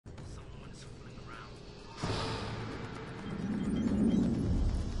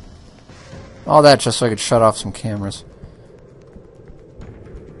All that just so I could shut off some cameras.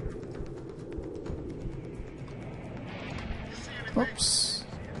 Oops.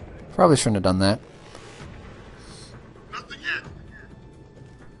 Probably shouldn't have done that.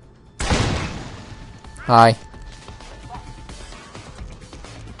 Hi.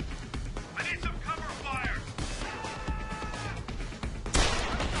 I need some cover fire.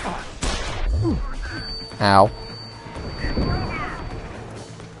 Ow.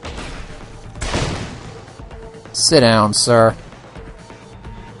 Sit down, sir.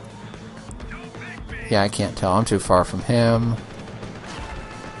 Yeah, I can't tell. I'm too far from him.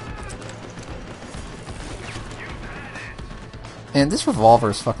 And this revolver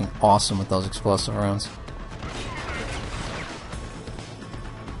is fucking awesome with those explosive rounds.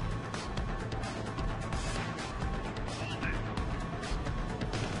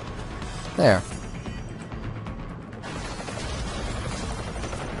 There.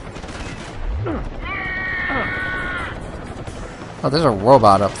 Oh, there's a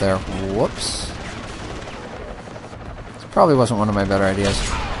robot up there. Whoops. This probably wasn't one of my better ideas.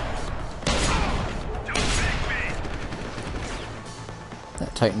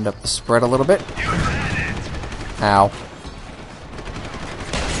 That tightened up the spread a little bit. Ow.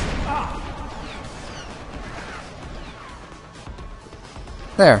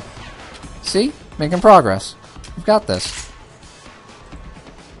 There. See? Making progress. We've got this.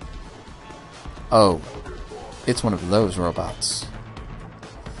 Oh. It's one of those robots.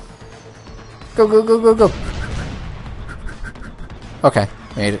 Go, go, go, go, go. Okay.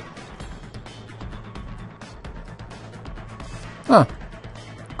 Made it. Huh.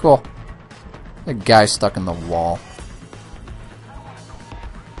 Cool. The guy's stuck in the wall.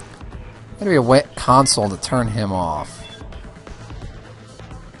 Gotta be a wet console to turn him off.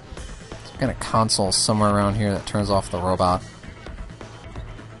 There's got a console somewhere around here that turns off the robot.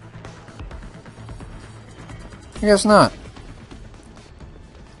 I guess not.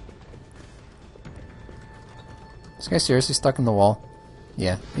 This guy seriously stuck in the wall?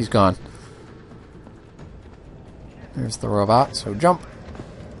 Yeah, he's gone. There's the robot, so jump.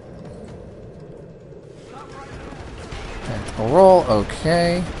 Tactical roll,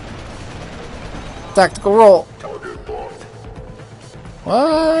 okay. Tactical roll!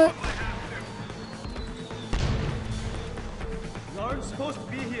 What? Aren't supposed to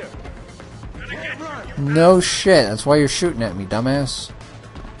be here. No shit, that's why you're shooting at me, dumbass.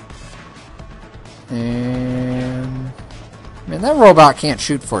 And... man, that robot can't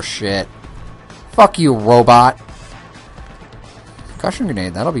shoot for shit. Fuck you, robot. Concussion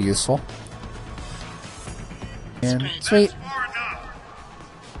grenade, that'll be useful. And sweet.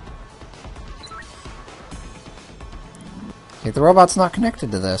 Okay, the robot's not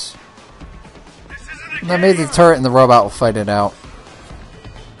connected to this. And I made the turret and the robot will fight it out.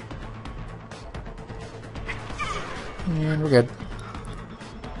 And we're good.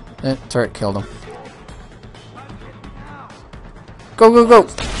 Turret killed him. Go, go, go!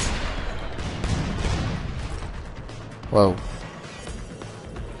 Whoa.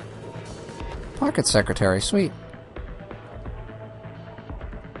 Pocket secretary, sweet.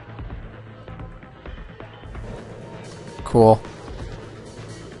 Cool.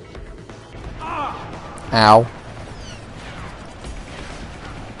 Ow.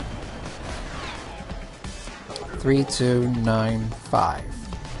 Three, 2, 9, 5.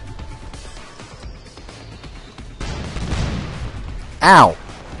 Ow!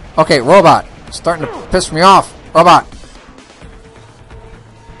 Okay, robot. Starting to piss me off. Robot.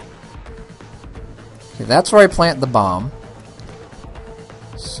 Okay, that's where I plant the bomb.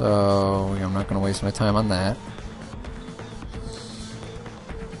 So, I'm not going to waste my time on that.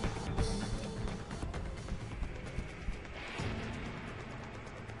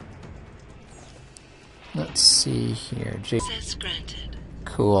 Let's see here. Access granted.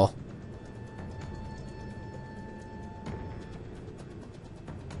 Cool.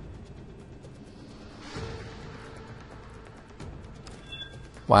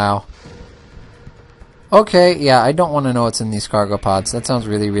 Wow. Okay, yeah, I don't want to know what's in these cargo pods. That sounds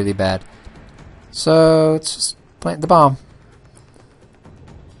really, really bad. So, let's just plant the bomb.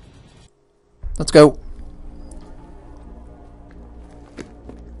 Let's go.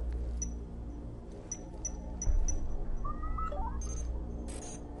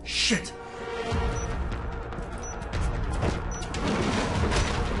 Shit.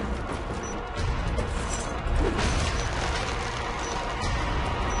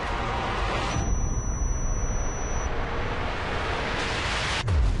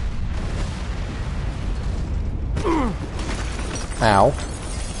 Ow.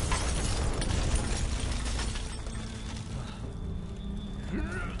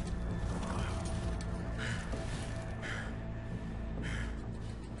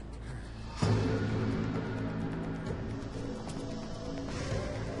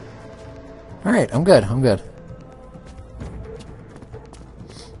 Alright, I'm good. I'm good.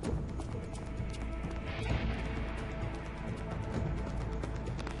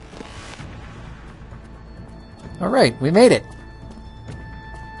 Alright, we made it.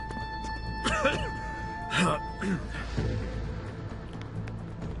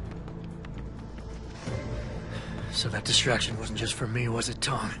 So that distraction wasn't just for me, was it,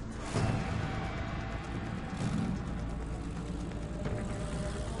 Tom?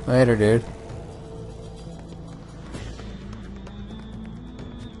 Later, dude.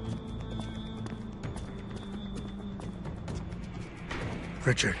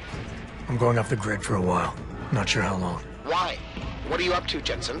 Richard, I'm going off the grid for a while. Not sure how long. Why? What are you up to,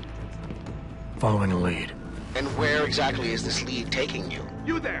 Jensen? Following a lead. And where exactly is this lead taking you?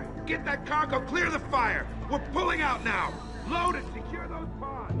 You there! Get that cargo, clear the fire! We're pulling out now! Load and secure those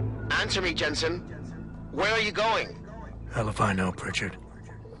pods! Answer me, Jensen. Where are you going? Hell if I know, Pritchard.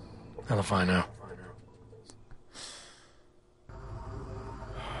 Hell if I know.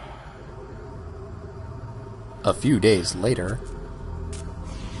 A few days later.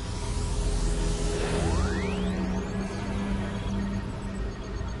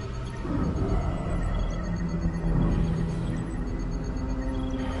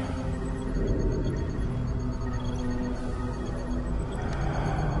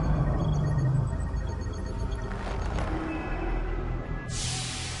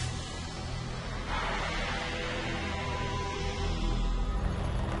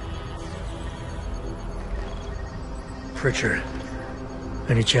 Pritchard,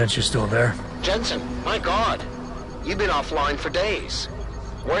 any chance you're still there? Jensen, my God! You've been offline for days.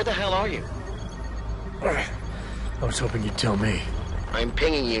 Where the hell are you? I was hoping you'd tell me. I'm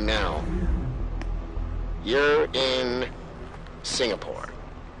pinging you now. You're in Singapore.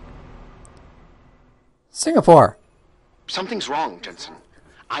 Singapore. Something's wrong, Jensen.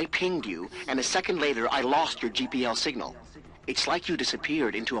 I pinged you, and a second later I lost your GPL signal. It's like you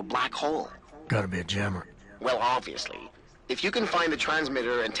disappeared into a black hole. Gotta be a jammer. Well, obviously. If you can find the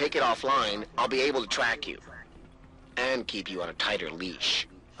transmitter and take it offline, I'll be able to track you. And keep you on a tighter leash.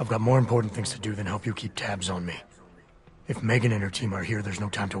 I've got more important things to do than help you keep tabs on me. If Megan and her team are here, there's no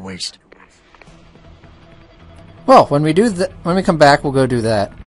time to waste. Well, when we come back, we'll go do that.